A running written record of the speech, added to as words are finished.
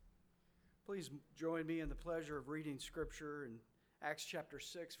Please join me in the pleasure of reading Scripture in Acts chapter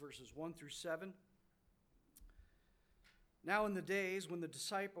 6, verses 1 through 7. Now in the days when the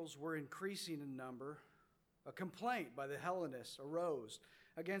disciples were increasing in number, a complaint by the Hellenists arose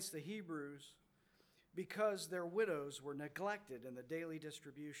against the Hebrews because their widows were neglected in the daily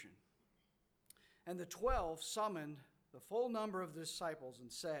distribution. And the 12 summoned the full number of the disciples and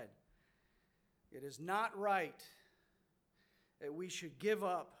said, "It is not right that we should give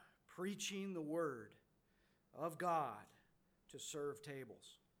up preaching the word of God to serve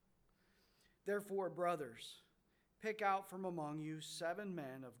tables. Therefore, brothers, pick out from among you 7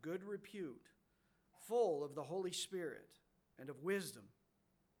 men of good repute, full of the Holy Spirit and of wisdom,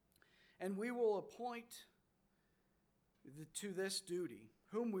 and we will appoint to this duty,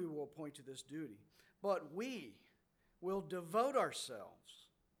 whom we will appoint to this duty. But we will devote ourselves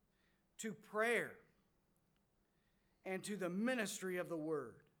to prayer and to the ministry of the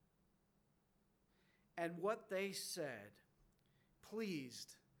word." And what they said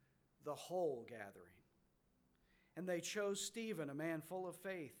pleased the whole gathering. And they chose Stephen, a man full of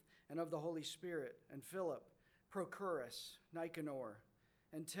faith and of the Holy Spirit, and Philip, Prochorus, Nicanor,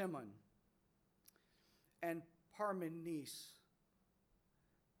 and Timon, and Parmenas,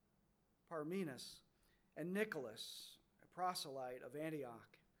 and Nicholas, a proselyte of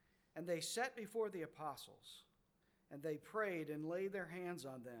Antioch. And they set before the apostles, and they prayed and laid their hands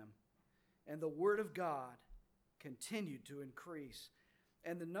on them. And the word of God continued to increase.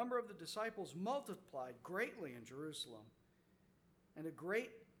 And the number of the disciples multiplied greatly in Jerusalem. And a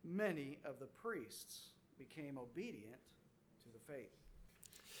great many of the priests became obedient to the faith.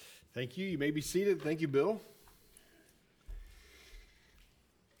 Thank you. You may be seated. Thank you, Bill.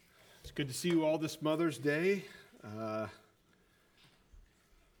 It's good to see you all this Mother's Day.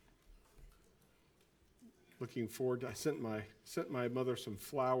 Looking forward to, I sent my mother some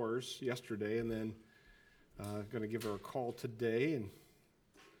flowers yesterday, and then going to give her a call today and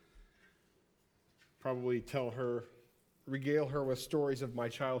probably regale her with stories of my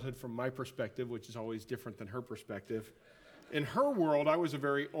childhood from my perspective, which is always different than her perspective. In her world, I was a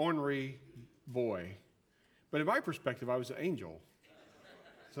very ornery boy, but in my perspective, I was an angel.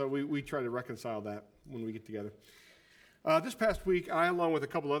 So we try to reconcile that when we get together. This past week, I, along with a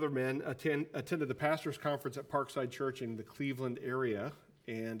couple other men, attended the Pastors' Conference at Parkside Church in the Cleveland area,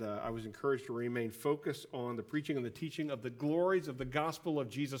 and I was encouraged to remain focused on the preaching and the teaching of the glories of the gospel of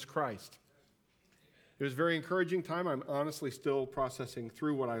Jesus Christ. It was a very encouraging time. I'm honestly still processing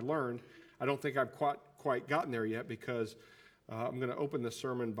through what I learned. I don't think I've quite gotten there yet, because I'm going to open the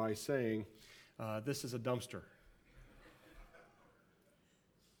sermon by saying, this is a dumpster.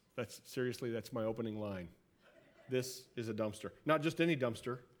 That's my opening line. This is a dumpster. Not just any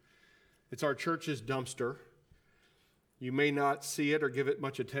dumpster. It's our church's dumpster. You may not see it or give it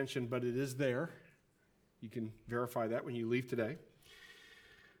much attention, but it is there. You can verify that when you leave today.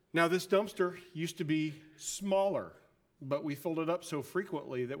 Now, this dumpster used to be smaller, but we filled it up so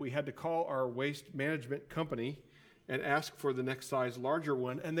frequently that we had to call our waste management company and ask for the next size larger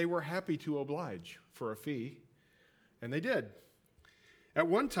one, and they were happy to oblige for a fee, and they did. At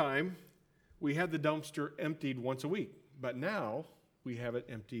one time, we had the dumpster emptied once a week, but now we have it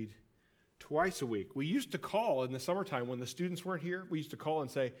emptied twice a week. We used to call in the summertime when the students weren't here. We used to call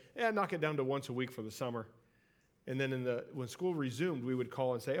and say, knock it down to once a week for the summer. And then when school resumed, we would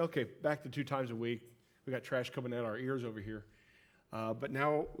call and say, okay, back to 2 times a week. We got trash coming out our ears over here. But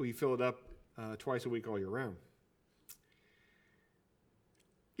now we fill it up twice a week all year round.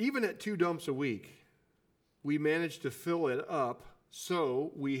 Even at 2 dumps a week, we managed to fill it up,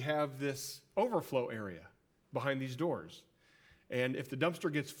 so we have this overflow area behind these doors. And if the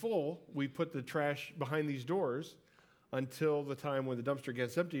dumpster gets full, we put the trash behind these doors until the time when the dumpster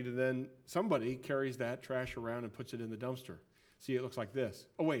gets emptied, and then somebody carries that trash around and puts it in the dumpster. See, it looks like this.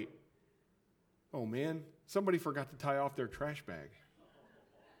 Oh, wait. Oh, man. Somebody forgot to tie off their trash bag.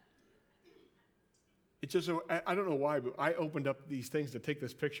 It's just, I don't know why, but I opened up these things to take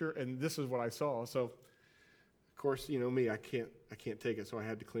this picture, and this is what I saw. So, of course, you know me, I can't take it, so I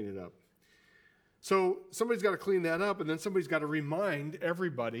had to clean it up. So somebody's got to clean that up, and then somebody's got to remind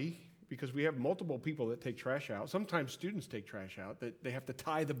everybody, because we have multiple people that take trash out. Sometimes students take trash out, that they have to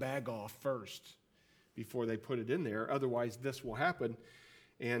tie the bag off first before they put it in there. Otherwise, this will happen.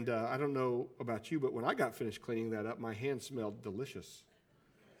 And I don't know about you, but when I got finished cleaning that up, my hand smelled delicious.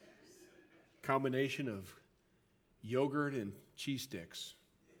 Combination of yogurt and cheese sticks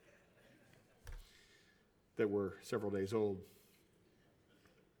that were several days old.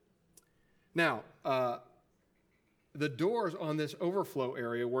 Now, the doors on this overflow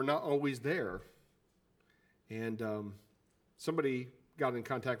area were not always there. And somebody got in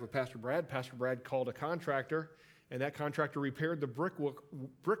contact with Pastor Brad. Pastor Brad called a contractor, and that contractor repaired the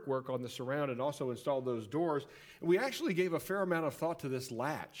brickwork on the surround and also installed those doors. And we actually gave a fair amount of thought to this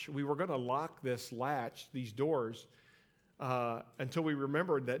latch. We were going to lock this latch, these doors, until we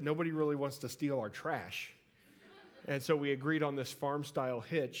remembered that nobody really wants to steal our trash. And so we agreed on this farm-style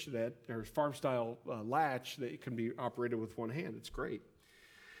farm-style latch that can be operated with one hand. It's great.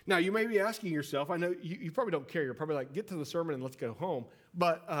 Now, you may be asking yourself, I know you probably don't care. You're probably like, get to the sermon and let's go home.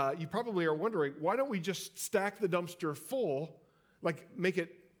 But you probably are wondering, why don't we just stack the dumpster full, like make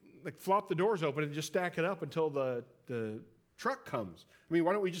it, like flop the doors open and just stack it up until the truck comes? I mean,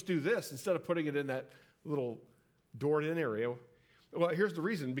 why don't we just do this instead of putting it in that little doored-in area? Well, here's the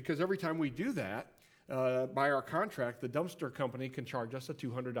reason. Because every time we do that, by our contract, the dumpster company can charge us a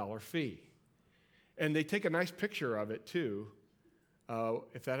 $200 fee. And they take a nice picture of it, too.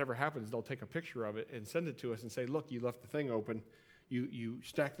 If that ever happens, they'll take a picture of it and send it to us and say, look, you left the thing open. You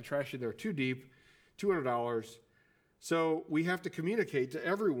stacked the trash in there too deep, $200. So we have to communicate to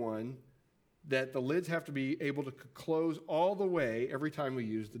everyone that the lids have to be able to close all the way every time we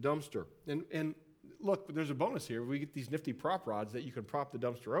use the dumpster. And look, there's a bonus here. We get these nifty prop rods that you can prop the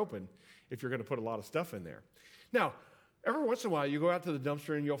dumpster open if you're going to put a lot of stuff in there. Now, every once in a while, you go out to the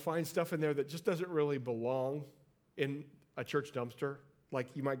dumpster and you'll find stuff in there that just doesn't really belong in a church dumpster. Like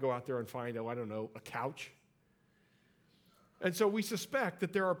you might go out there and find, a couch. And so we suspect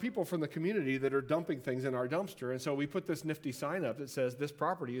that there are people from the community that are dumping things in our dumpster. And so we put this nifty sign up that says this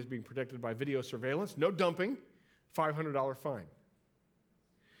property is being protected by video surveillance. No dumping, $500 fine.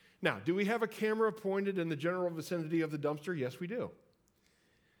 Now, do we have a camera pointed in the general vicinity of the dumpster? Yes, we do.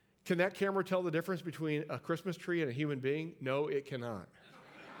 Can that camera tell the difference between a Christmas tree and a human being? No, it cannot.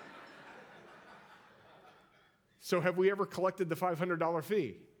 So have we ever collected the $500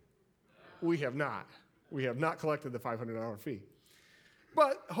 fee? We have not. We have not collected the $500 fee.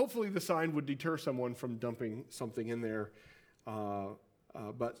 But hopefully the sign would deter someone from dumping something in there,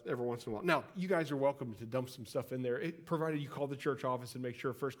 but every once in a while. Now, you guys are welcome to dump some stuff in there, provided you call the church office and make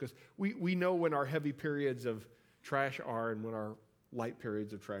sure first, because we know when our heavy periods of trash are and when our light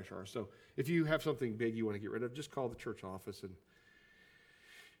periods of trash are. So if you have something big you want to get rid of, just call the church office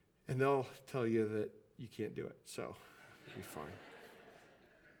and they'll tell you that you can't do it. So it'll be fine.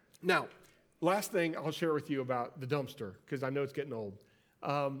 Now, last thing I'll share with you about the dumpster, because I know it's getting old.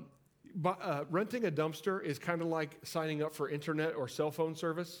 Renting a dumpster is kind of like signing up for internet or cell phone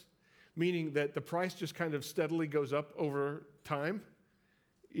service, meaning that the price just kind of steadily goes up over time.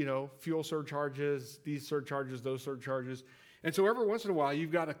 Fuel surcharges, these surcharges, those surcharges. And so every once in a while,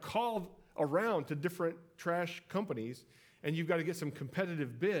 you've got to call around to different trash companies, and you've got to get some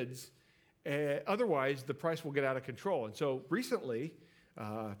competitive bids. Otherwise, the price will get out of control. And so recently,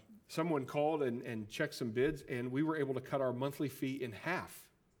 someone called and checked some bids, and we were able to cut our monthly fee in half.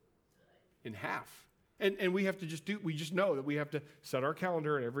 And we have to we just know that we have to set our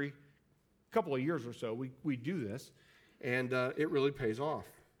calendar, and every couple of years or so, we do this, and it really pays off.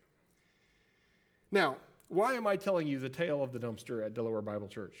 Now, why am I telling you the tale of the dumpster at Delaware Bible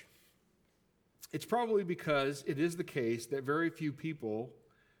Church? It's probably because it is the case that very few people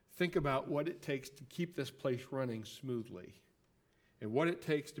think about what it takes to keep this place running smoothly and what it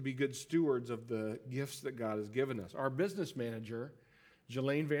takes to be good stewards of the gifts that God has given us. Our business manager,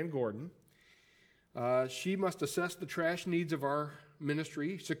 Jelaine Van Gordon, she must assess the trash needs of our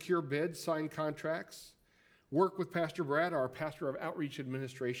ministry, secure bids, sign contracts, work with Pastor Brad, our pastor of outreach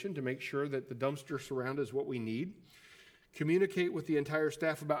administration, to make sure that the dumpster surround is what we need, communicate with the entire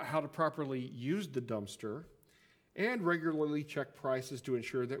staff about how to properly use the dumpster, and regularly check prices to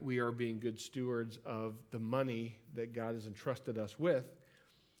ensure that we are being good stewards of the money that God has entrusted us with.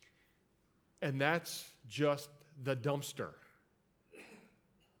 And that's just the dumpster.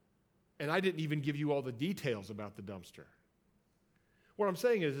 And I didn't even give you all the details about the dumpster. What I'm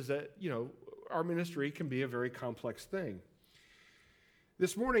saying is that, our ministry can be a very complex thing.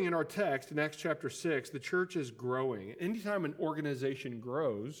 This morning in our text, in Acts chapter 6, the church is growing. Anytime an organization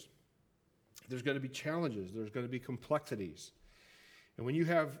grows, there's going to be challenges. There's going to be complexities. And when you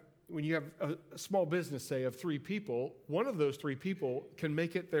have a small business, say, of 3 people, one of those 3 people can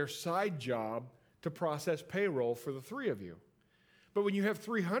make it their side job to process payroll for the 3 of you. But when you have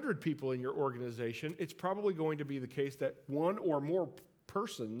 300 people in your organization, it's probably going to be the case that one or more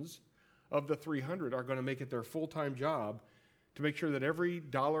persons of the 300 are going to make it their full-time job to make sure that every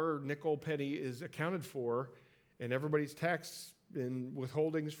dollar, nickel, penny is accounted for, and everybody's tax and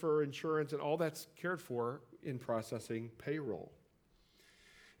withholdings for insurance and all that's cared for in processing payroll.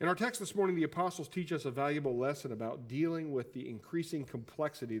 In our text this morning, the apostles teach us a valuable lesson about dealing with the increasing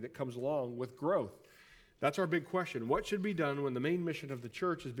complexity that comes along with growth. That's our big question. What should be done when the main mission of the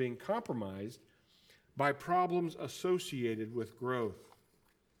church is being compromised by problems associated with growth?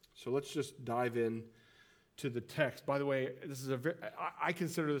 So let's just dive in to the text. By the way, I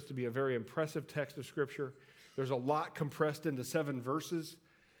consider this to be a very impressive text of Scripture. There's a lot compressed into 7 verses.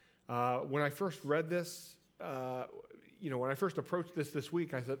 When I first read this, when I first approached this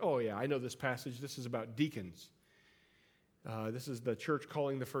week, I said, oh yeah, I know this passage. This is about deacons. This is the church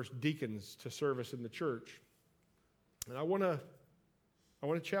calling the first deacons to service in the church. And I want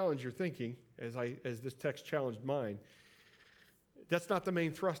to challenge your thinking as this text challenged mine. That's not the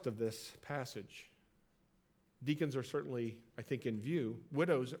main thrust of this passage. Deacons are certainly, I think, in view.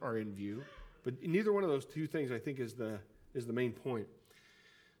 Widows are in view. But neither one of those two things, I think, is the main point.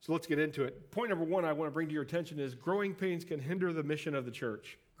 So let's get into it. Point number 1 I want to bring to your attention is growing pains can hinder the mission of the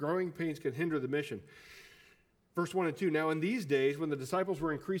church. Growing pains can hinder the mission. Verse 1 and 2, now in these days, when the disciples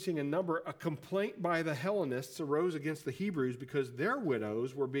were increasing in number, a complaint by the Hellenists arose against the Hebrews because their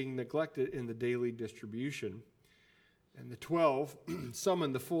widows were being neglected in the daily distribution. And the 12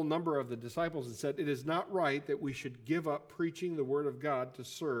 summoned the full number of the disciples and said, it is not right that we should give up preaching the word of God to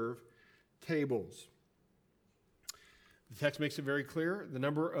serve tables. The text makes it very clear. The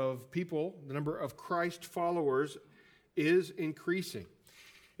number of people, the number of Christ followers is increasing.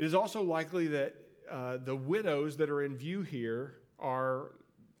 It is also likely that the widows that are in view here are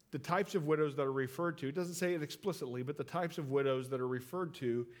the types of widows that are referred to. It doesn't say it explicitly, but the types of widows that are referred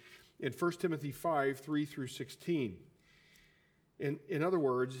to in 1 Timothy 5, 3 through 16. In other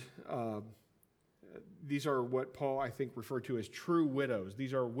words, these are what Paul, I think, referred to as true widows.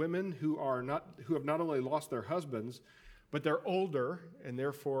 These are women who have not only lost their husbands, but they're older and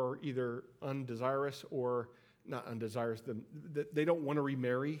therefore either undesirous or not undesirous. They don't want to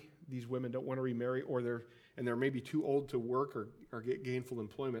remarry. These women don't want to remarry, or they're maybe too old to work or get gainful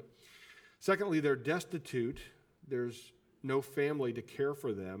employment. Secondly, they're destitute. There's no family to care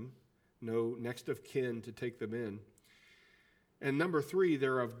for them, no next of kin to take them in. And number 3,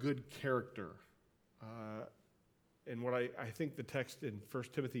 they're of good character. And what I think the text in 1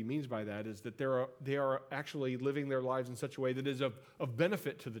 Timothy means by that is that they are actually living their lives in such a way that is of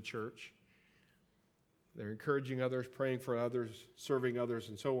benefit to the church. They're encouraging others, praying for others, serving others,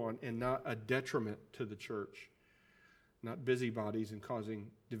 and so on, and not a detriment to the church, not busybodies and causing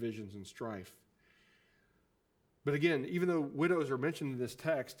divisions and strife. But again, even though widows are mentioned in this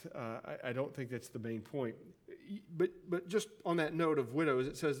text, I don't think that's the main point. But just on that note of widows,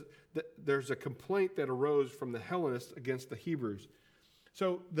 it says that there's a complaint that arose from the Hellenists against the Hebrews.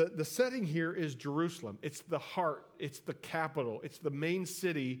 So the setting here is Jerusalem. It's the heart, it's the capital, it's the main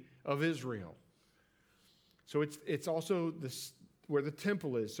city of Israel. So it's also where the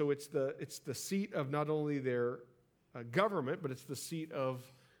temple is. So it's the seat of not only their government, but it's the seat of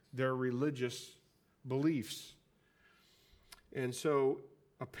their religious beliefs. And so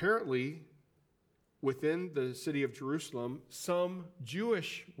apparently within the city of Jerusalem, some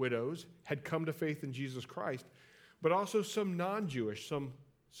Jewish widows had come to faith in Jesus Christ, but also some non-Jewish, some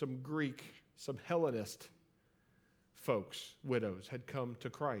Greek, some Hellenist folks, widows, had come to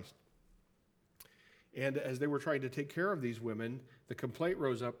Christ. And as they were trying to take care of these women, the complaint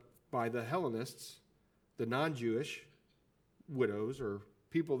rose up by the Hellenists, the non-Jewish widows, or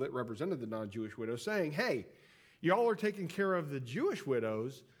people that represented the non-Jewish widows, saying, hey, y'all are taking care of the Jewish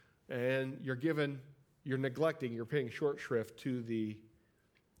widows, and you're neglecting, you're paying short shrift to the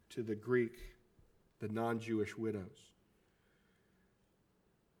Greek, the non-Jewish widows.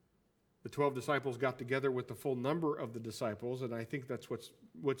 The 12 disciples got together with the full number of the disciples, and I think that's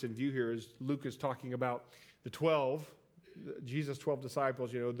what's in view here is Luke is talking about the 12, Jesus' 12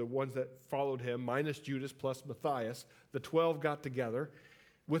 disciples, the ones that followed him, minus Judas plus Matthias. The 12 got together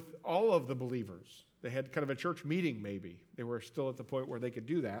with all of the believers. They had kind of a church meeting maybe. They were still at the point where they could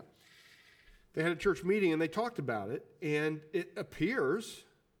do that. They had a church meeting, and they talked about it, and it appears,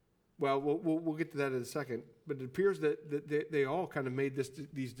 well, we'll get to that in a second, but it appears that they all kind of made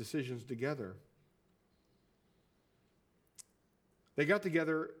these decisions together. They got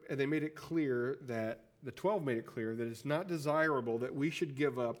together, and they made it clear that, the 12 made it clear that it's not desirable that we should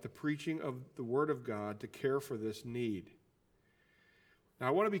give up the preaching of the Word of God to care for this need. Now,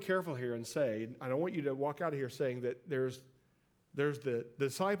 I want to be careful here and say, I don't want you to walk out of here saying that there's the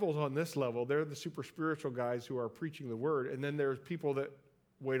disciples on this level, they're the super spiritual guys who are preaching the Word, and then there's people that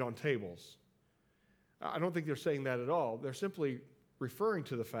wait on tables. I don't think they're saying that at all. They're simply referring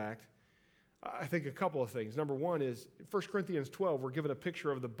to the fact, I think a couple of things. Number one is, 1 Corinthians 12, we're given a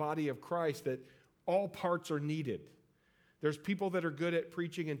picture of the body of Christ that all parts are needed. There's people that are good at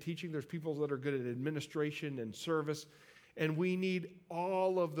preaching and teaching. There's people that are good at administration and service. And we need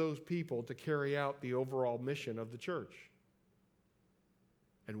all of those people to carry out the overall mission of the church.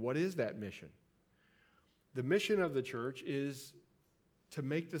 And what is that mission? The mission of the church is to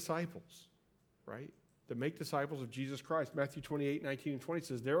make disciples, right? To make disciples of Jesus Christ. Matthew 28, 19 and 20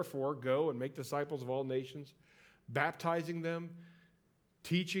 says, "Therefore, go and make disciples of all nations, baptizing them,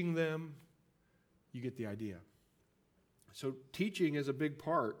 teaching them." You get the idea. So teaching is a big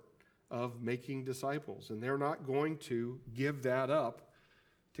part of making disciples, and they're not going to give that up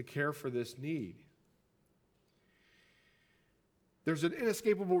to care for this need. There's an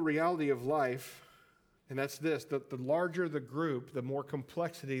inescapable reality of life, and that's this, that the larger the group, the more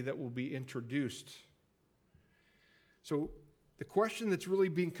complexity that will be introduced. So the question that's really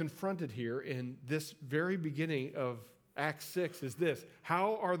being confronted here in this very beginning of Acts 6 is this: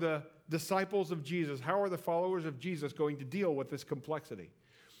 how are the disciples of Jesus, how are the followers of Jesus going to deal with this complexity?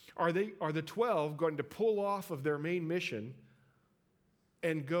 Are the 12 going to pull off of their main mission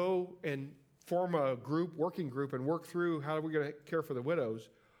and go and form a working group, and work through how are we going to care for the widows?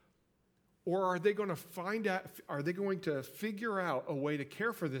 Or are they going to figure out a way to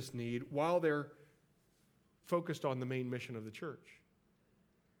care for this need while they're focused on the main mission of the church?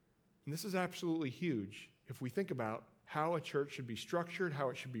 And this is absolutely huge. If we think about how a church should be structured, how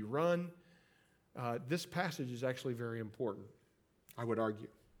it should be run, this passage is actually very important, I would argue.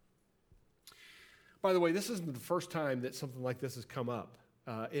 By the way, this isn't the first time that something like this has come up.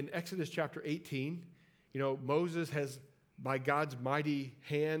 In Exodus chapter 18, Moses has, by God's mighty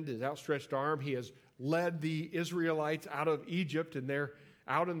hand, his outstretched arm, he has led the Israelites out of Egypt, and they're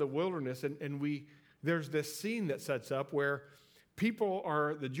out in the wilderness. And there's this scene that sets up where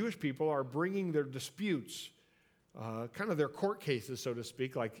the Jewish people are bringing their disputes, kind of their court cases, so to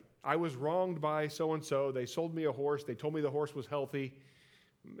speak. Like, I was wronged by so-and-so. They sold me a horse. They told me the horse was healthy.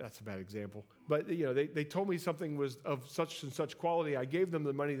 That's a bad example. But, they told me something was of such and such quality. I gave them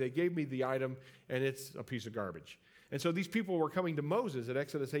the money. They gave me the item, and it's a piece of garbage. And so these people were coming to Moses at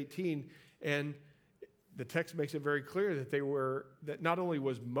Exodus 18, and the text makes it very clear that not only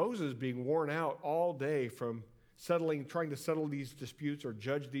was Moses being worn out all day from trying to settle these disputes or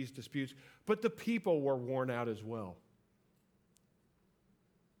judge these disputes, but the people were worn out as well.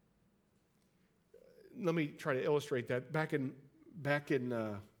 Let me try to illustrate that. Back in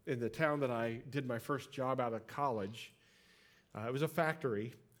the town that I did my first job out of college, it was a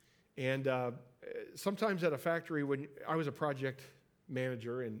factory, and sometimes at a factory, when I was a project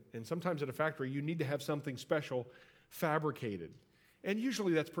manager, and sometimes at a factory, you need to have something special fabricated. And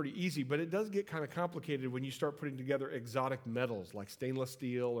usually that's pretty easy, but it does get kind of complicated when you start putting together exotic metals like stainless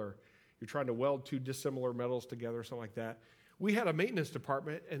steel, or you're trying to weld two dissimilar metals together, something like that. We had a maintenance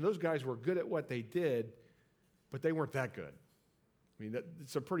department, and those guys were good at what they did, but they weren't that good. I mean,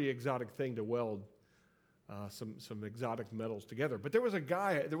 it's a pretty exotic thing to weld some exotic metals together. But there was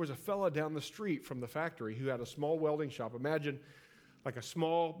a fella down the street from the factory who had a small welding shop. Imagine like a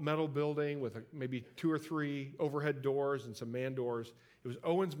small metal building with maybe 2 or 3 overhead doors and some man doors. It was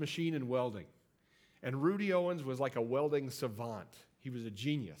Owens Machine and Welding. And Rudy Owens was like a welding savant. He was a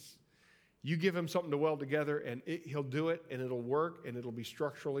genius. You give him something to weld together, and he'll do it, and it'll work, and it'll be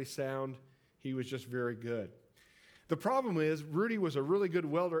structurally sound. He was just very good. The problem is, Rudy was a really good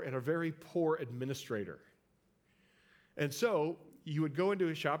welder and a very poor administrator. And so you would go into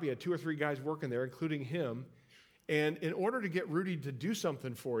his shop. He had 2 or 3 guys working there, including him. And in order to get Rudy to do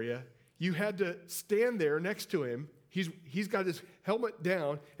something for you, you had to stand there next to him. He's got his helmet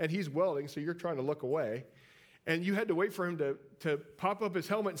down, and he's welding, so you're trying to look away. And you had to wait for him to pop up his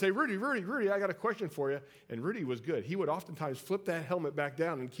helmet and say, Rudy, I got a question for you. And Rudy was good. He would oftentimes flip that helmet back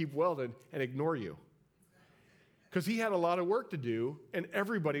down and keep welding and ignore you, because he had a lot of work to do, and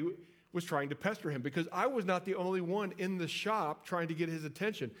everybody was trying to pester him, because I was not the only one in the shop trying to get his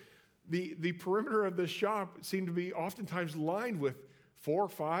attention. The perimeter of the shop seemed to be oftentimes lined with 4 or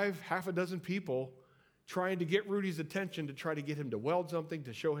 5, half a dozen people trying to get Rudy's attention, to try to get him to weld something,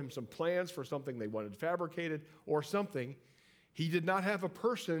 to show him some plans for something they wanted fabricated or something. He did not have a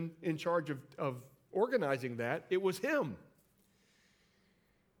person in charge of organizing that. It was him.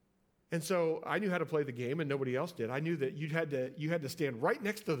 And so I knew how to play the game, and nobody else did. I knew that you had to stand right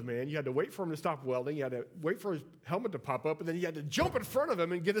next to the man. You had to wait for him to stop welding. You had to wait for his helmet to pop up, and then you had to jump in front of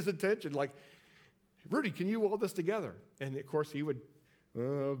him and get his attention. Like, Rudy, can you weld this together? And of course he would,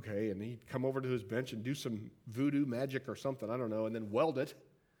 okay, and he'd come over to his bench and do some voodoo magic or something, I don't know, and then weld it,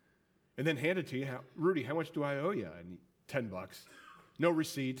 and then hand it to you. Rudy, how much do I owe you? And $10. No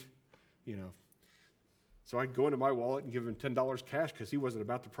receipt, So I'd go into my wallet and give him $10 cash because he wasn't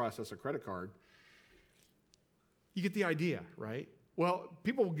about to process a credit card. You get the idea, right? Well,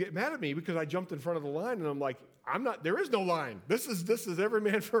 people will get mad at me because I jumped in front of the line, and I'm like, there is no line. This is every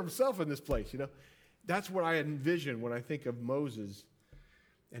man for himself in this place, you know. That's what I envision when I think of Moses.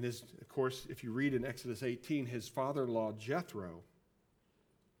 And of course, if you read in Exodus 18, his father-in-law, Jethro,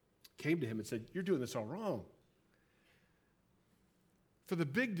 came to him and said, you're doing this all wrong. For the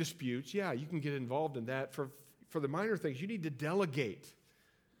big disputes, yeah, you can get involved in that. For the minor things, you need to delegate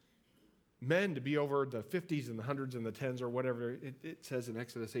men to be over the 50s and the 100s and the 10s or whatever it says in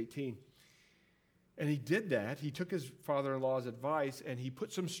Exodus 18. And he did that. He took his father-in-law's advice and he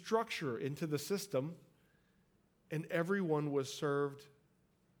put some structure into the system, and everyone was served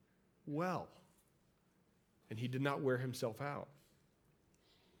well. And he did not wear himself out.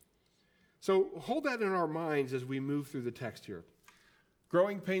 So hold that in our minds as we move through the text here.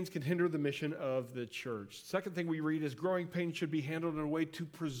 Growing pains can hinder the mission of the church. Second thing we read is growing pains should be handled in a way to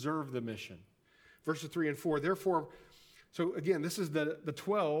preserve the mission. Verses 3 and 4, therefore, so again, this is the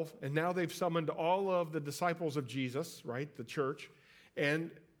 12, and now they've summoned all of the disciples of Jesus, right, the church,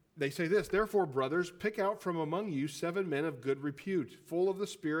 and they say this, therefore, brothers, pick out from among you 7 men of good repute, full of the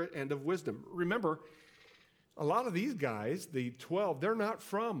Spirit and of wisdom. Remember, a lot of these guys, the 12, they're not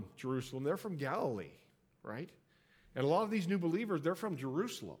from Jerusalem, they're from Galilee, right? And a lot of these new believers, they're from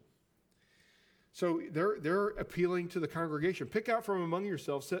Jerusalem. So they're appealing to the congregation. Pick out from among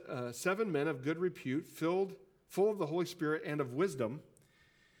yourselves 7 men of good repute, full of the Holy Spirit and of wisdom,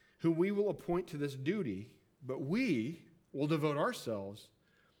 whom we will appoint to this duty, but we will devote ourselves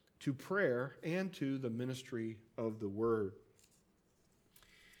to prayer and to the ministry of the word.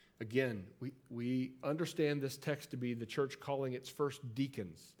 Again, we understand this text to be the church calling its first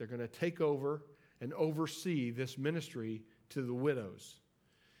deacons. They're going to take over and oversee this ministry to the widows.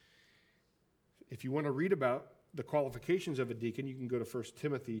 If you want to read about the qualifications of a deacon, you can go to 1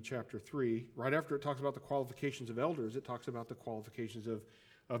 Timothy chapter 3. Right after it talks about the qualifications of elders, it talks about the qualifications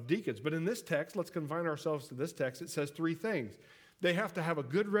of deacons. But in this text, let's confine ourselves to this text. It says 3 things. They have to have a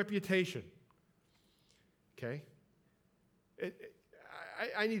good reputation. Okay?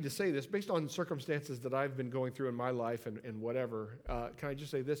 I need to say this, based on circumstances that I've been going through in my life and whatever, can I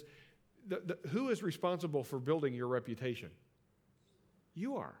just say this? Who is responsible for building your reputation?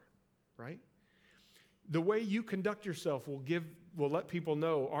 You are, right? The way you conduct yourself will let people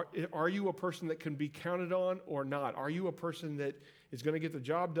know, are you a person that can be counted on or not? Are you a person that is going to get the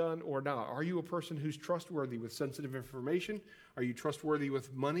job done or not? Are you a person who's trustworthy with sensitive information? Are you trustworthy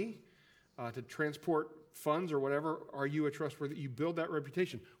with money to transport funds or whatever? Are you a trustworthy? You build that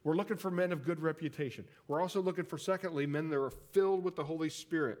reputation. We're looking for men of good reputation. We're also looking for, secondly, men that are filled with the Holy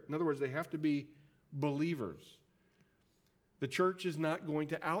Spirit. In other words, they have to be believers. The church is not going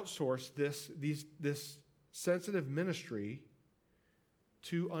to outsource this sensitive ministry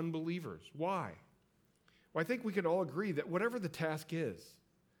to unbelievers. Why? Well, I think we can all agree that whatever the task is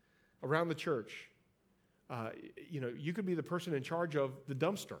around the church, you could be the person in charge of the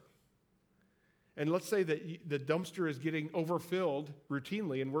dumpster. And let's say that the dumpster is getting overfilled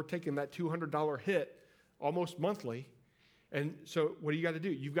routinely, and we're taking that $200 hit almost monthly. And so what do you got to do?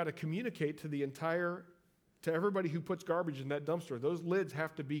 You've got to communicate to everybody who puts garbage in that dumpster. Those lids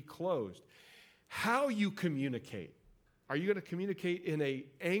have to be closed. How you communicate? Are you going to communicate in an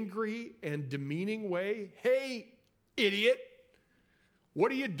angry and demeaning way? Hey, idiot, what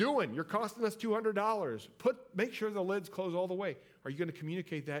are you doing? You're costing us $200. Make sure the lids close all the way. Are you going to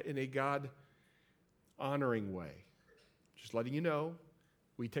communicate that in a God-honoring way? Just letting you know,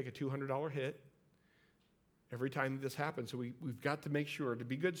 we take a $200 hit every time this happens. So we've got to make sure, to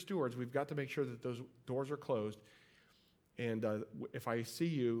be good stewards, we've got to make sure that those doors are closed. And if I see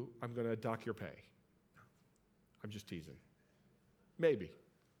you, I'm going to dock your pay. I'm just teasing. Maybe.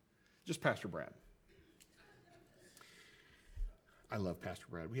 Just Pastor Brad. I love Pastor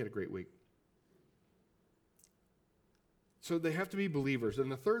Brad. We had a great week. So they have to be believers.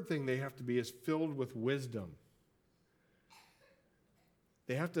 And the third thing they have to be is filled with wisdom.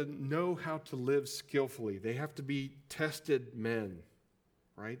 They have to know how to live skillfully. They have to be tested men,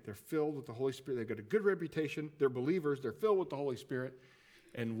 right? They're filled with the Holy Spirit. They've got a good reputation. They're believers. They're filled with the Holy Spirit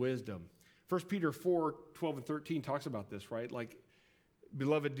and wisdom. 1 Peter 4, 12 and 13 talks about this, right? Like,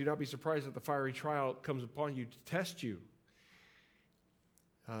 beloved, do not be surprised that the fiery trial comes upon you to test you.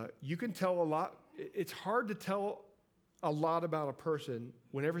 You can tell a lot. It's hard to tell a lot about a person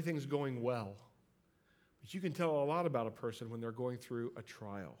when everything's going well. But you can tell a lot about a person when they're going through a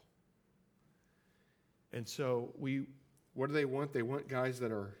trial. And so what do they want? They want guys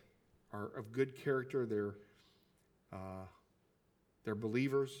that are of good character. They're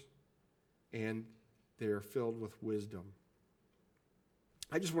believers, and they're filled with wisdom.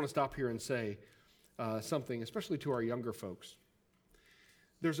 I just want to stop here and say something, especially to our younger folks.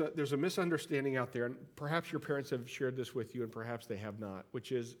 there's a misunderstanding out there, and perhaps your parents have shared this with you, and perhaps they have not,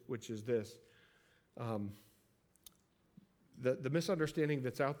 which is this. The misunderstanding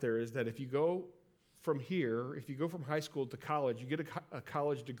that's out there is that if you go from here, if you go from high school to college, you get a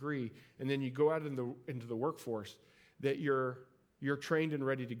college degree, and then you go out into the workforce, that you're trained and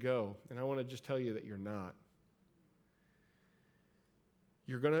ready to go. And I want to just tell you that you're not.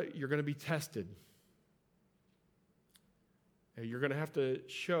 You're gonna be tested. And you're going to have to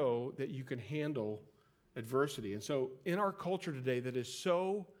show that you can handle adversity. And so in our culture today that is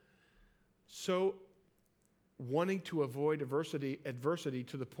so wanting to avoid adversity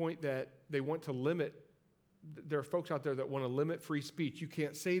to the point that they want to limit, there are folks out there that want to limit free speech. You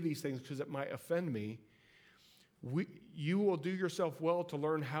can't say these things because it might offend me. You will do yourself well to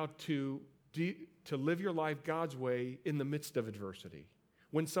learn how to live your life God's way in the midst of adversity.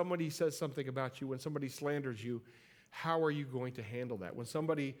 When somebody says something about you, when somebody slanders you, how are you going to handle that?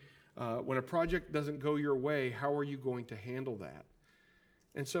 When a project doesn't go your way, how are you going to handle that?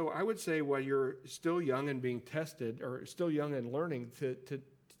 And so I would say while you're still young and being tested, or still young and learning,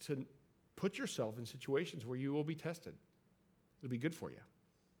 to put yourself in situations where you will be tested. It'll be good for you.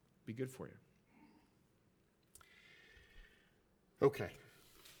 Be good for you. Okay.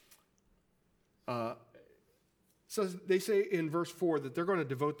 So they say in verse 4 that they're going to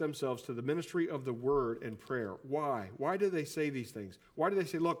devote themselves to the ministry of the word and prayer. Why? Why do they say these things? Why do they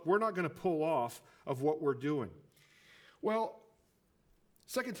say, look, we're not going to pull off of what we're doing? Well,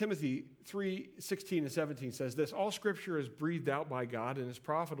 2 Timothy 3:16 and 17 says this, all scripture is breathed out by God and is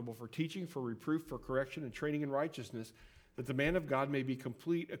profitable for teaching, for reproof, for correction, and training in righteousness, that the man of God may be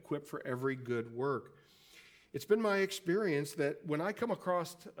complete, equipped for every good work. It's been my experience that when I come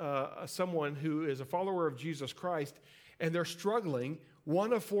across someone who is a follower of Jesus Christ and they're struggling,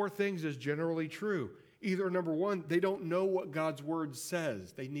 one of four things is generally true. Either, number one, they don't know what God's word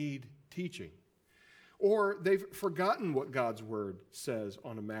says. They need teaching. Or they've forgotten what God's word says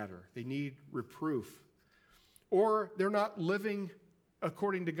on a matter. They need reproof. Or they're not living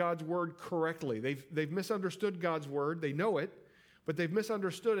according to God's word correctly. They've misunderstood God's word. They know it, but they've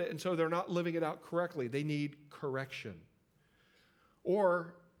misunderstood it, and so they're not living it out correctly. They need correction.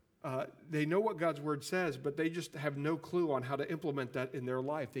 Or they know what God's word says, but they just have no clue on how to implement that in their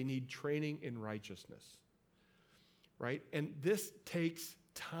life. They need training in righteousness, right? And this takes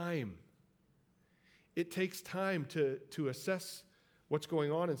time. It takes time to assess what's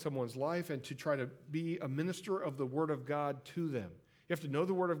going on in someone's life and to try to be a minister of the Word of God to them. You have to know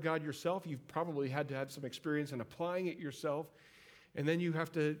the Word of God yourself. You've probably had to have some experience in applying it yourself. And then you have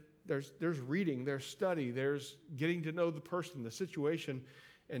to, there's reading, there's study, there's getting to know the person, the situation,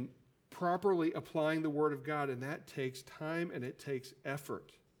 and properly applying the Word of God. And that takes time and it takes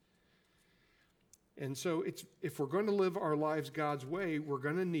effort. And so if we're going to live our lives God's way, we're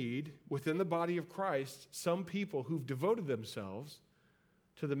going to need, within the body of Christ, some people who've devoted themselves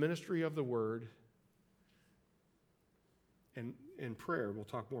to the ministry of the Word and prayer. We'll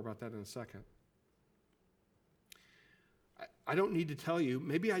talk more about that in a second. I don't need to tell you,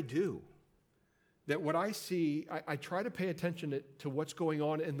 maybe I do, that what I see, I try to pay attention to what's going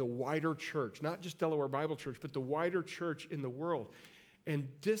on in the wider church, not just Delaware Bible Church, but the wider church in the world. And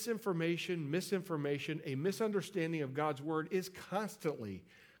disinformation, misinformation, a misunderstanding of God's word is constantly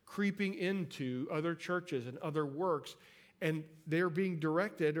creeping into other churches and other works. And they're being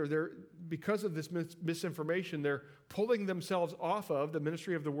directed, or because of this misinformation, they're pulling themselves off of the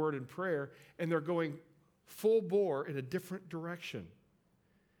ministry of the word and prayer, and they're going full bore in a different direction.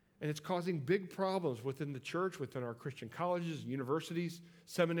 And it's causing big problems within the church, within our Christian colleges, universities,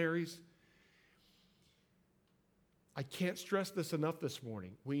 seminaries. I can't stress this enough this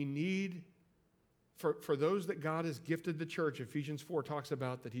morning. We need, for those that God has gifted the church, Ephesians 4 talks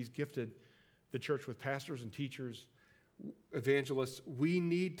about that he's gifted the church with pastors and teachers, evangelists. We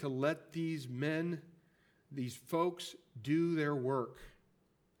need to let these men, these folks, do their work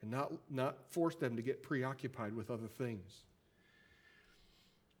and not force them to get preoccupied with other things.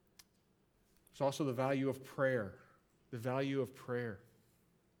 There's also the value of prayer. The value of prayer.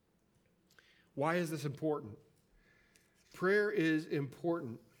 Why is this important? Prayer is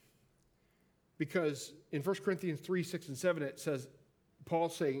important because in 1 Corinthians 3, 6, and 7, it says,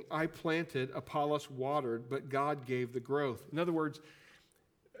 Paul's saying, I planted, Apollos watered, but God gave the growth. In other words,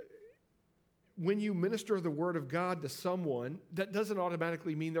 when you minister the word of God to someone, that doesn't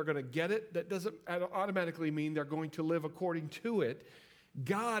automatically mean they're going to get it. That doesn't automatically mean they're going to live according to it.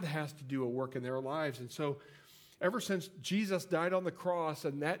 God has to do a work in their lives. And so ever since Jesus died on the cross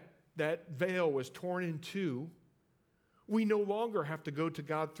and that veil was torn in two, We no longer have to go to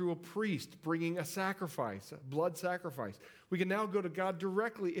God through a priest bringing a sacrifice, a blood sacrifice. We can now go to God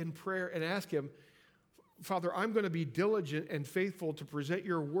directly in prayer and ask him, Father, I'm going to be diligent and faithful to present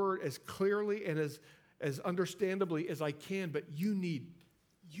your word as clearly and as understandably as I can, but you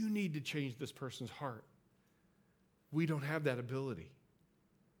need to change this person's heart. We don't have that ability.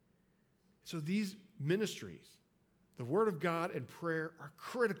 So these ministries, the Word of God and prayer, are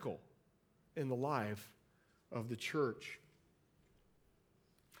critical in the life of the church.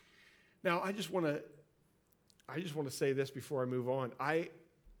 Now, I just want to say this before I move on.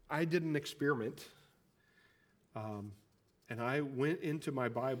 I did an experiment, and I went into my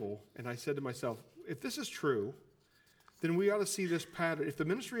Bible and I said to myself, if this is true, then we ought to see this pattern. If the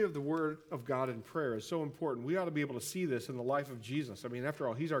ministry of the Word of God and prayer is so important, we ought to be able to see this in the life of Jesus. I mean, after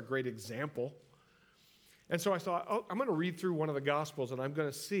all, he's our great example. And so I thought, I'm going to read through one of the Gospels and I'm going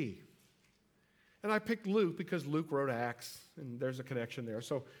to see. And I picked Luke because Luke wrote Acts, and there's a connection there.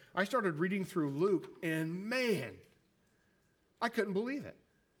 So I started reading through Luke, and man, I couldn't believe it.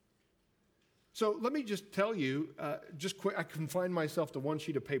 So let me just tell you, just quick, I confined myself to one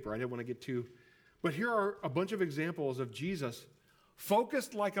sheet of paper. I didn't want to get too, but here are a bunch of examples of Jesus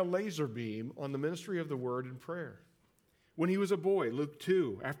focused like a laser beam on the ministry of the word and prayer. When he was a boy, Luke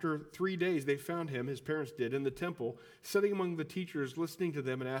 2, after 3 days they found him, his parents did, in the temple, sitting among the teachers, listening to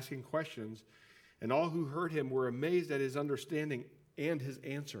them and asking questions. And all who heard him were amazed at his understanding and his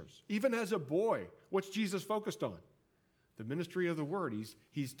answers. Even as a boy, what's Jesus focused on? The ministry of the word.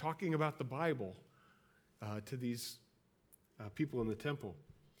 He's talking about the Bible to these people in the temple.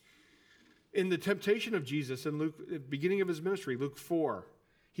 In the temptation of Jesus in Luke, beginning of his ministry, Luke 4,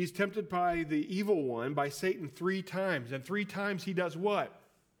 he's tempted by the evil one, by Satan 3 times. And 3 times he does what?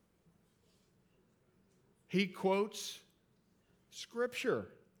 He quotes Scripture.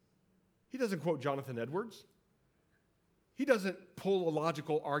 He doesn't quote Jonathan Edwards. He doesn't pull a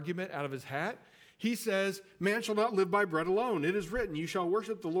logical argument out of his hat. He says, man shall not live by bread alone. It is written, you shall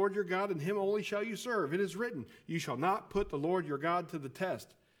worship the Lord your God, and him only shall you serve. It is written, you shall not put the Lord your God to the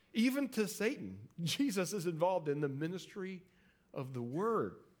test. Even to Satan, Jesus is involved in the ministry of the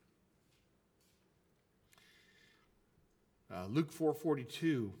word. Luke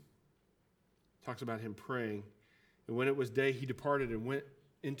 4:42 talks about him praying. And when it was day, he departed and went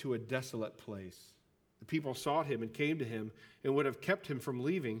into a desolate place. The people sought him and came to him and would have kept him from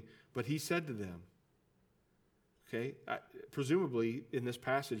leaving, but he said to them, presumably in this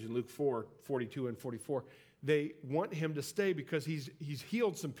passage in Luke 4:42 and 44, they want him to stay because he's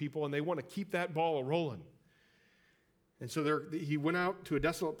healed some people and they want to keep that ball rolling. And so he went out to a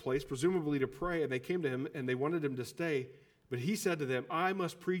desolate place, presumably to pray, and they came to him and they wanted him to stay. But he said to them, I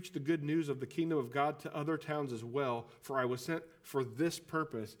must preach the good news of the kingdom of God to other towns as well, for I was sent for this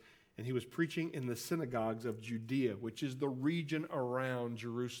purpose. And he was preaching in the synagogues of Judea, which is the region around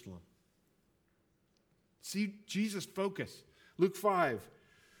Jerusalem. See Jesus' focus. Luke 5.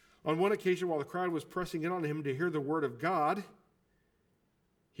 On one occasion, while the crowd was pressing in on him to hear the word of God,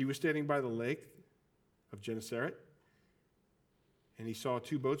 he was standing by the lake of Gennesaret. And he saw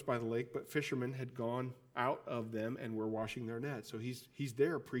 2 boats by the lake, but fishermen had gone out of them and were washing their nets. So he's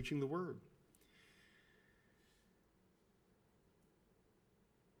there preaching the word.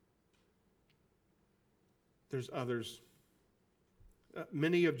 There's others.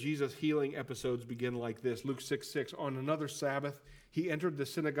 Many of Jesus' healing episodes begin like this. Luke 6:6. On another Sabbath, he entered the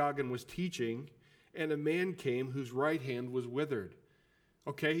synagogue and was teaching, and a man came whose right hand was withered.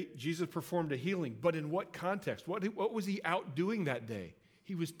 Okay, Jesus performed a healing, but in what context? What was he out doing that day?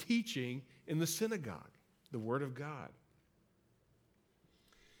 He was teaching in the synagogue, the Word of God.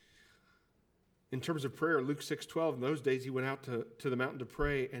 In terms of prayer, Luke 6:12, in those days he went out to the mountain to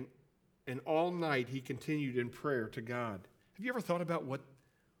pray, and all night he continued in prayer to God. Have you ever thought about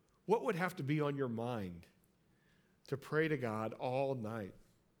what would have to be on your mind to pray to God all night?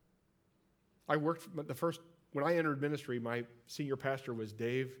 I worked when I entered ministry, my senior pastor was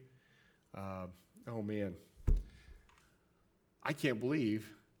Dave. Oh man, I can't believe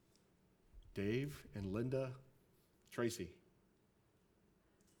Dave and Linda Tracy.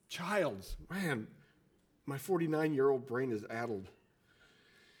 Childs, man, my 49-year-old brain is addled.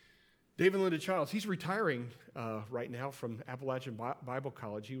 Dave and Linda Childs, he's retiring right now from Appalachian Bible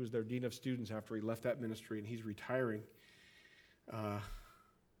College. He was their dean of students after he left that ministry, and he's retiring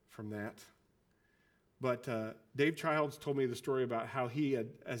from that. But Dave Childs told me the story about how he had,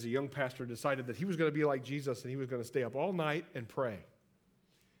 as a young pastor, decided that he was going to be like Jesus and he was going to stay up all night and pray.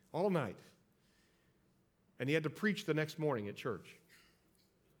 All night. And he had to preach the next morning at church.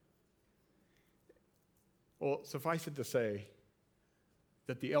 Well, suffice it to say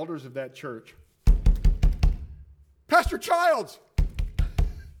that the elders of that church Pastor Childs,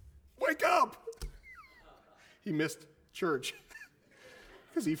 wake up. He missed church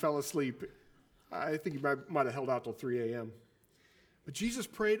because he fell asleep. I think he might have held out till 3 a.m. But Jesus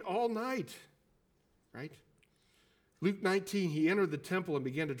prayed all night, right? Luke 19, he entered the temple and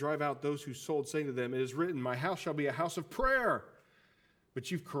began to drive out those who sold, saying to them, "It is written, my house shall be a house of prayer. But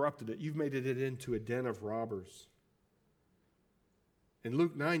you've corrupted it. You've made it into a den of robbers." In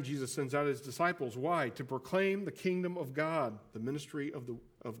Luke 9, Jesus sends out his disciples. Why? To proclaim the kingdom of God, the ministry of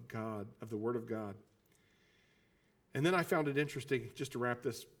the word of God. And then I found it interesting, just to wrap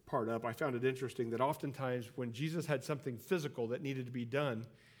this part up, I found it interesting that oftentimes when Jesus had something physical that needed to be done,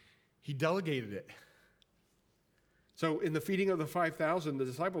 he delegated it. So in the feeding of the 5,000, the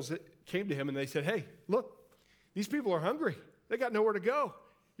disciples came to him and they said, "Hey, look, these people are hungry. They got nowhere to go.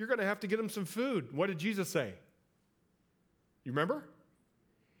 You're going to have to get them some food." What did Jesus say? You remember?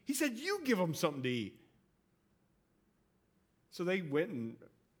 He said, "You give them something to eat." So they went and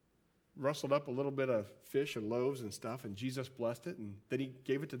rustled up a little bit of fish and loaves and stuff, and Jesus blessed it, and then he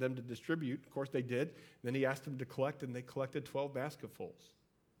gave it to them to distribute. Of course they did. And then he asked them to collect, and they collected 12 basketfuls.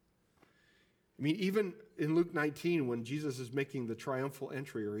 I mean, even in Luke 19, when Jesus is making the triumphal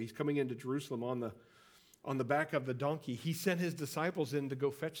entry, or he's coming into Jerusalem on the back of the donkey, he sent his disciples in to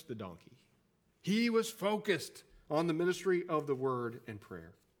go fetch the donkey. He was focused on the ministry of the word and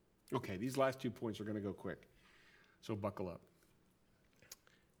prayer. Okay, these last 2 points are going to go quick, so buckle up.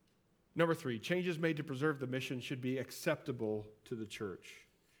 Number 3, changes made to preserve the mission should be acceptable to the church.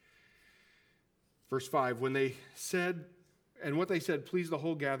 Verse 5, what they said pleased the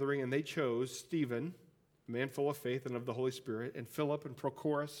whole gathering, and they chose Stephen, a man full of faith and of the Holy Spirit, and Philip and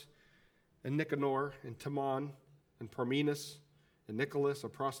Prochorus, and Nicanor, and Timon, and Parmenas, and Nicholas, a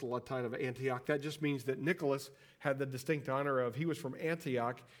proselyte of Antioch. That just means that Nicholas had the distinct honor of, he was from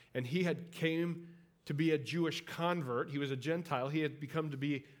Antioch, and he had came to be a Jewish convert. He was a Gentile. He had become to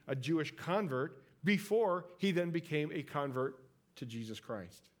be a Jewish convert before he then became a convert to Jesus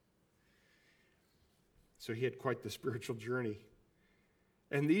Christ. So he had quite the spiritual journey.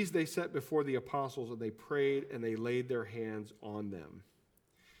 And these they set before the apostles, and they prayed, and they laid their hands on them.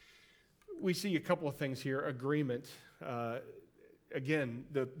 We see a couple of things here. Agreement. Again,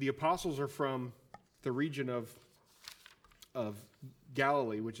 the apostles are from the region of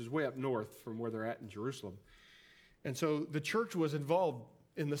Galilee, which is way up north from where they're at in Jerusalem. And so the church was involved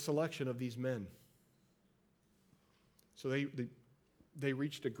in the selection of these men. So they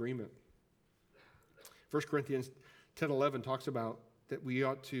reached agreement. 1 Corinthians 10:11 talks about that we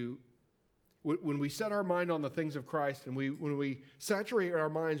ought to, when we set our mind on the things of Christ and when we saturate our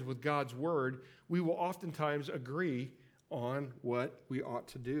minds with God's word, we will oftentimes agree on what we ought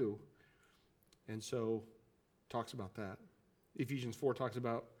to do. And so talks about that. Ephesians 4 talks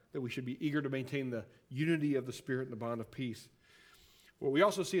about that we should be eager to maintain the unity of the Spirit and the bond of peace. What we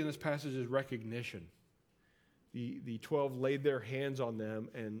also see in this passage is recognition. The 12 laid their hands on them,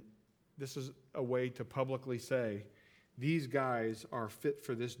 and this is a way to publicly say, these guys are fit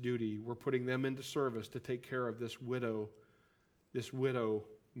for this duty. We're putting them into service to take care of this widow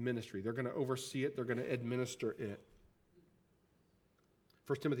ministry. They're going to oversee it. They're going to administer it.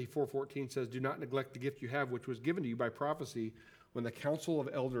 1 Timothy 4:14 says, "Do not neglect the gift you have, which was given to you by prophecy when the council of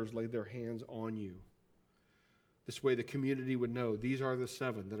elders laid their hands on you." This way the community would know these are the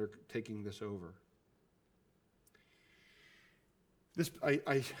 7 that are taking this over.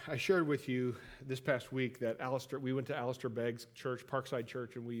 I shared with you this past week that we went to Alistair Begg's church, Parkside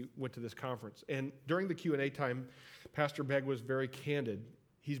Church, and we went to this conference. And during the Q&A time, Pastor Begg was very candid.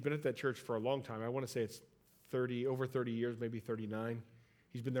 He's been at that church for a long time. I want to say it's over 30 years, maybe 39.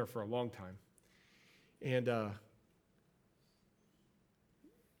 He's been there for a long time. And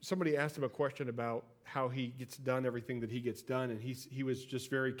somebody asked him a question about how he gets done everything that he gets done, and he was just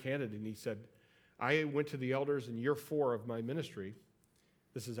very candid, and he said, "I went to the elders in year 4 of my ministry."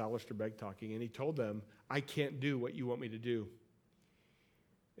 This is Alistair Begg talking, and he told them, "I can't do what you want me to do.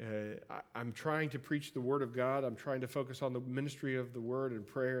 I'm trying to preach the Word of God. I'm trying to focus on the ministry of the Word and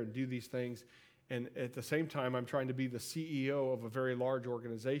prayer and do these things. And at the same time, I'm trying to be the CEO of a very large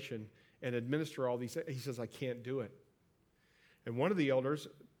organization and administer all these things." He says, "I can't do it." And one of the elders,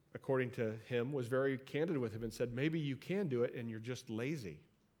 according to him, was very candid with him and said, "Maybe you can do it and you're just lazy."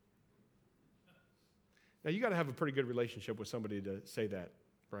 Now, you got to have a pretty good relationship with somebody to say that,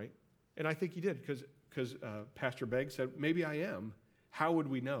 right? And I think he did, because Pastor Begg said, "Maybe I am. How would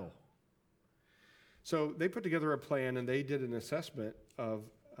we know?" So they put together a plan, and they did an assessment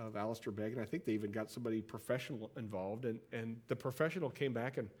of Alistair Begg, and I think they even got somebody professional involved, and the professional came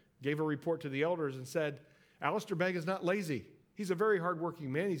back and gave a report to the elders and said, "Alistair Begg is not lazy. He's a very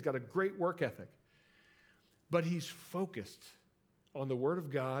hardworking man. He's got a great work ethic. but he's focused on the Word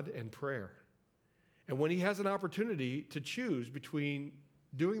of God and prayer. And when he has an opportunity to choose between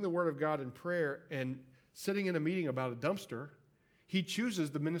doing the Word of God and prayer and sitting in a meeting about a dumpster, he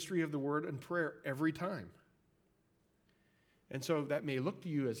chooses the ministry of the Word and prayer every time. And so that may look to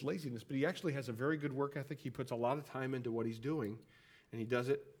you as laziness, but he actually has a very good work ethic. He puts a lot of time into what he's doing, and he does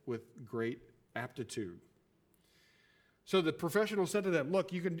it with great aptitude. So the professional said to them,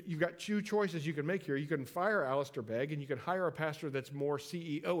 look, you've got two choices you can make here. You can fire Alistair Begg, and you can hire a pastor that's more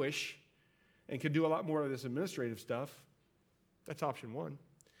CEO-ish and can do a lot more of this administrative stuff. That's option one.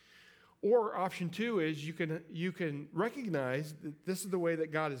 Or option two is you can recognize that this is the way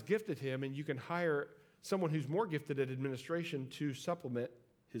that God has gifted him, and you can hire someone who's more gifted at administration to supplement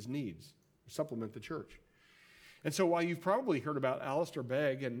his needs, supplement the church. And so while you've probably heard about Alistair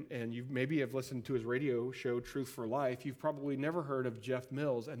Begg and you maybe have listened to his radio show, Truth for Life, you've probably never heard of Jeff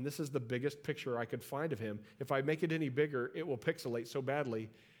Mills, and this is the biggest picture I could find of him. If I make it any bigger, it will pixelate so badly,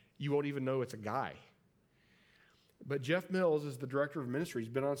 you won't even know it's a guy. But Jeff Mills is the director of ministry.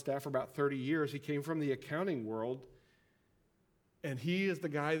 He's been on staff for about 30 years. He came from the accounting world, and he is the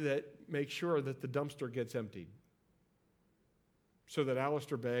guy that makes sure that the dumpster gets emptied so that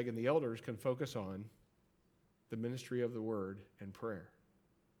Alistair Begg and the elders can focus on the ministry of the Word and prayer.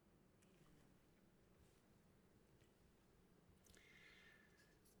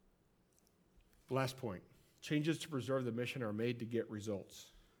 Last point. Changes to preserve the mission are made to get results.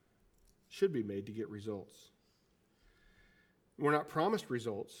 Should be made to get results. We're not promised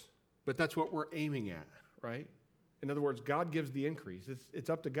results, but that's what we're aiming at, right? In other words, God gives the increase. It's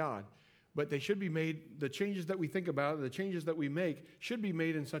up to God. But they should be made, the changes that we think about, the changes that we make, should be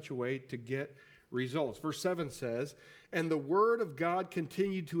made in such a way to get results. Verse 7 says, and the word of God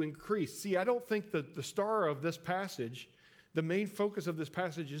continued to increase. See, I don't think that the star of this passage, the main focus of this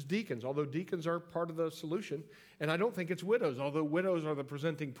passage is deacons, although deacons are part of the solution. And I don't think it's widows, although widows are the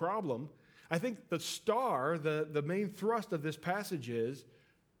presenting problem. I think the star, the main thrust of this passage is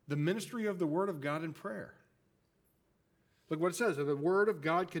the ministry of the word of God in prayer. Look what it says. And the word of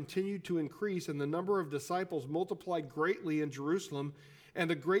God continued to increase, and the number of disciples multiplied greatly in Jerusalem, and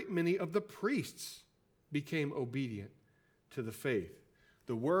a great many of the priests became obedient to the faith.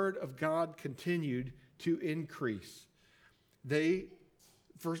 The word of God continued to increase.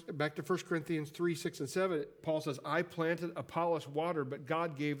 Back to 1 Corinthians 3, 6, and 7, Paul says, I planted, Apollos watered, but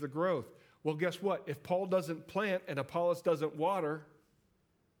God gave the growth. Well, guess what? If Paul doesn't plant and Apollos doesn't water,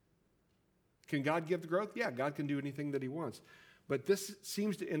 can God give the growth? Yeah, God can do anything that he wants. But this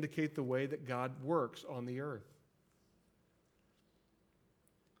seems to indicate the way that God works on the earth.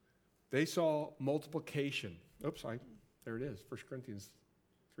 They saw multiplication. There it is, 1 Corinthians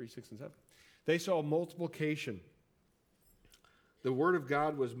 3, 6, and 7. They saw multiplication. The word of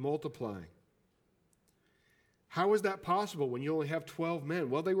God was multiplying. How is that possible when you only have 12 men?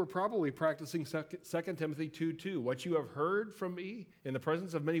 Well, they were probably practicing 2 Timothy 2:2. What you have heard from me in the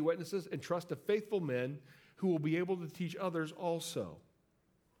presence of many witnesses, entrust to faithful men who will be able to teach others also.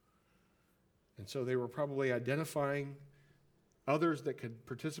 And so they were probably identifying others that could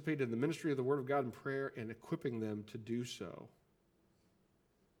participate in the ministry of the Word of God in prayer and equipping them to do so.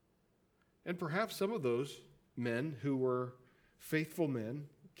 And perhaps some of those men who were faithful men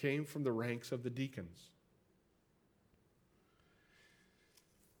came from the ranks of the deacons.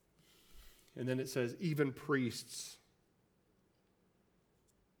 And then it says, even priests.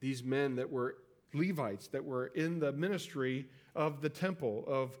 These men that were Levites, that were in the ministry of the temple,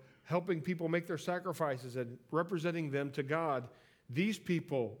 of helping people make their sacrifices and representing them to God. These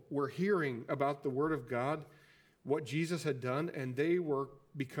people were hearing about the Word of God, what Jesus had done, and they were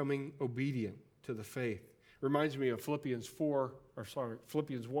becoming obedient to the faith. Reminds me of Philippians 1,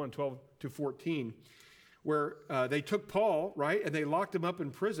 12 to 14. Where they took Paul, right, and they locked him up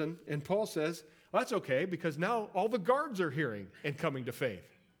in prison, and Paul says, well, that's okay, because now all the guards are hearing and coming to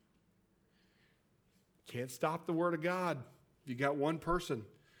faith. Can't stop the word of God. If you got one person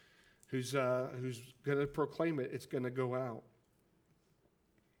who's going to proclaim it, it's going to go out.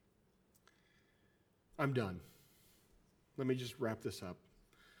 I'm done. Let me just wrap this up.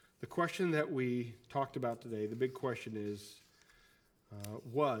 The question that we talked about today, the big question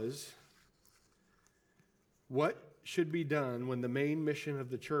was, what should be done when the main mission of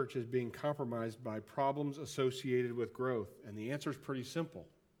the church is being compromised by problems associated with growth? And the answer is pretty simple.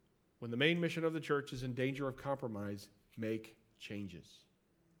 When the main mission of the church is in danger of compromise, make changes.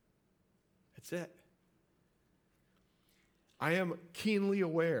 That's it. I am keenly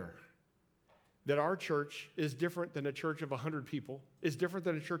aware that our church is different than a church of 100 people, is different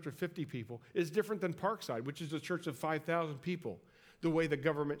than a church of 50 people, is different than Parkside, which is a church of 5,000 people. The way the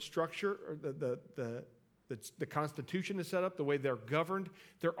government structure, or the The Constitution is set up, the way they're governed,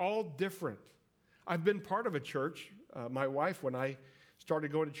 they're all different. I've been part of a church. My wife, when I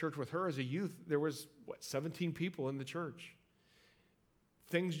started going to church with her as a youth, there was, 17 people in the church.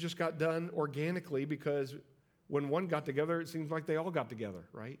 Things just got done organically because when one got together, it seems like they all got together,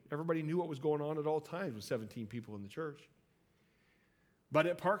 right? Everybody knew what was going on at all times with 17 people in the church. But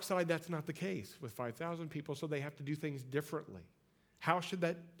at Parkside, that's not the case with 5,000 people, so they have to do things differently. How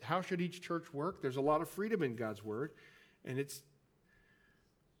should each church work? There's a lot of freedom in God's word, and it's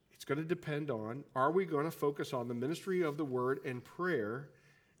going to depend on, are we going to focus on the ministry of the word and prayer,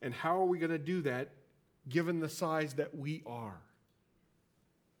 and how are we going to do that given the size that we are?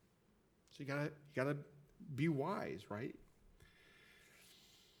 So you got to be wise, right?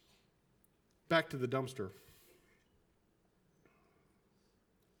 Back to the dumpster.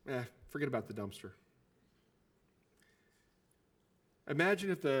 Forget about the dumpster. Imagine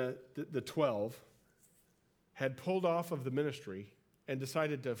if the 12 had pulled off of the ministry and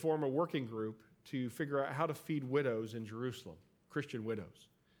decided to form a working group to figure out how to feed widows in Jerusalem, Christian widows.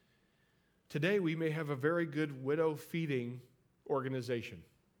 Today, we may have a very good widow feeding organization.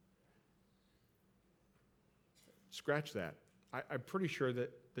 Scratch that. I'm pretty sure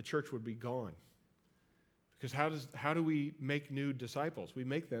that the church would be gone. Because how do we make new disciples? We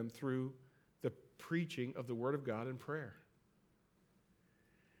make them through the preaching of the Word of God and prayer.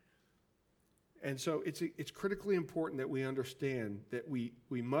 And so it's critically important that we understand that we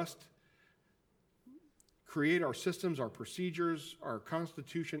must create our systems, our procedures, our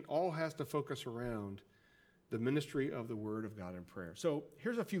constitution, all has to focus around the ministry of the Word of God and prayer. So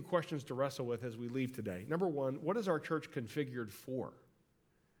here's a few questions to wrestle with as we leave today. Number one, what is our church configured for?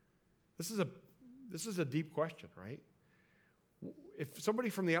 This is a deep question, right? If somebody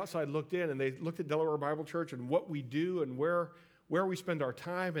from the outside looked in and they looked at Delaware Bible Church and what we do and where we spend our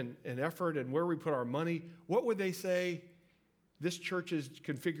time and effort and where we put our money, what would they say this church is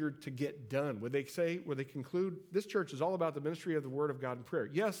configured to get done? Would they conclude this church is all about the ministry of the Word of God and prayer?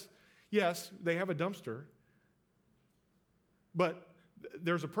 Yes, they have a dumpster, but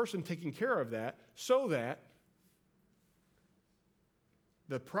there's a person taking care of that so that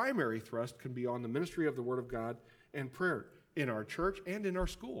the primary thrust can be on the ministry of the Word of God and prayer in our church and in our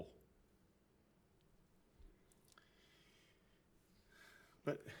school.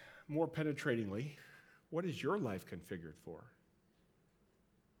 But more penetratingly, what is your life configured for?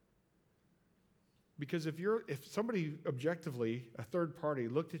 Because if somebody objectively, a third party,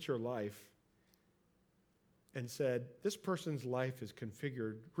 looked at your life and said, this person's life is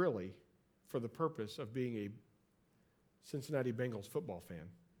configured really for the purpose of being a Cincinnati Bengals football fan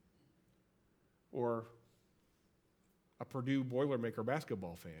or a Purdue Boilermaker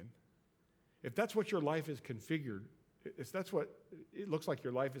basketball fan, if that's what your life is configured, if that's what it looks like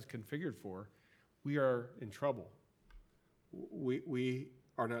your life is configured for, we are in trouble. We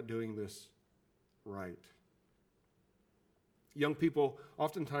are not doing this right. Young people,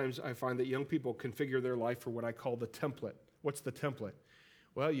 oftentimes I find that young people configure their life for what I call the template. What's the template?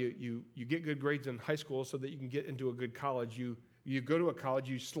 Well, you get good grades in high school so that you can get into a good college. You go to a college,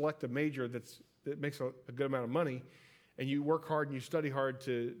 you select a major that makes a good amount of money, and you work hard and you study hard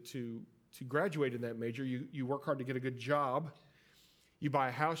to graduate in that major. You work hard to get a good job. You buy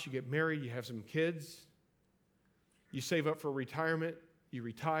a house, you get married, you have some kids. You save up for retirement, you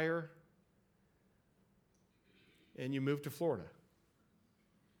retire, and you move to Florida.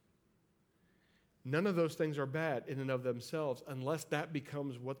 None of those things are bad in and of themselves unless that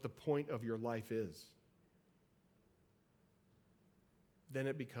becomes what the point of your life is. Then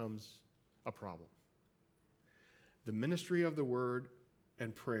it becomes a problem. The ministry of the Word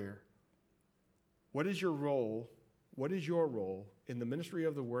and prayer. What is your role? What is your role in the ministry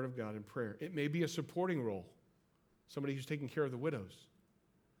of the Word of God and prayer? It may be a supporting role, somebody who's taking care of the widows.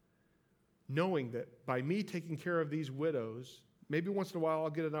 Knowing that by me taking care of these widows, maybe once in a while I'll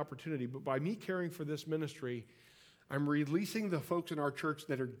get an opportunity, but by me caring for this ministry, I'm releasing the folks in our church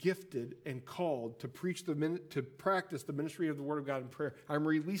that are gifted and called to to practice the ministry of the Word of God and prayer. I'm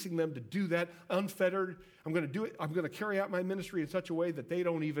releasing them to do that unfettered. I'm going to do it. I'm going to carry out my ministry in such a way that they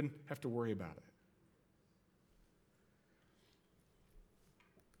don't even have to worry about it.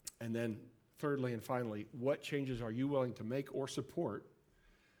 And then thirdly and finally, what changes are you willing to make or support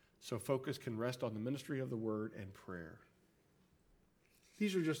so focus can rest on the ministry of the Word and prayer?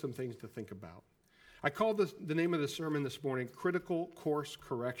 These are just some things to think about. I called the name of the sermon this morning, Critical Course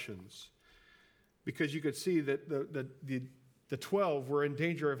Corrections, because you could see that the 12 were in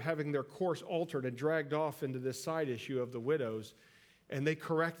danger of having their course altered and dragged off into this side issue of the widows, and they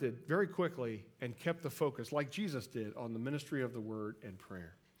corrected very quickly and kept the focus, like Jesus did, on the ministry of the Word and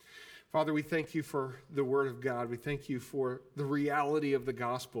prayer. Father, we thank you for the Word of God. We thank you for the reality of the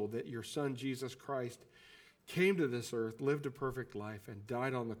gospel that your Son, Jesus Christ, came to this earth, lived a perfect life, and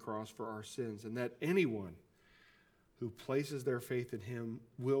died on the cross for our sins, and that anyone who places their faith in him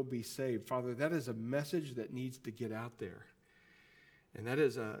will be saved. Father, that is a message that needs to get out there. And that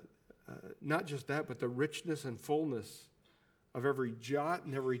is not just that, but the richness and fullness of every jot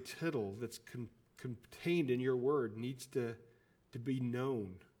and every tittle that's contained in your word needs to be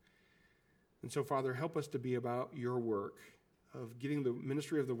known. And so, Father, help us to be about your work of getting the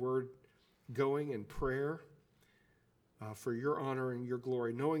ministry of the word going in prayer for your honor and your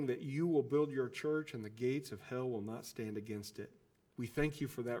glory, knowing that you will build your church and the gates of hell will not stand against it. We thank you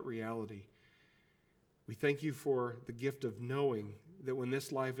for that reality. We thank you for the gift of knowing that when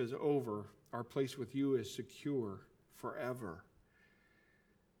this life is over, our place with you is secure forever.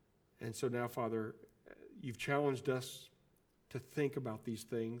 And so now, Father, you've challenged us to think about these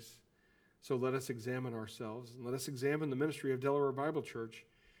things. So let us examine ourselves and let us examine the ministry of Delaware Bible Church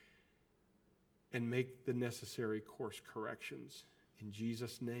and make the necessary course corrections. In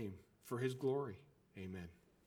Jesus' name, for his glory, amen.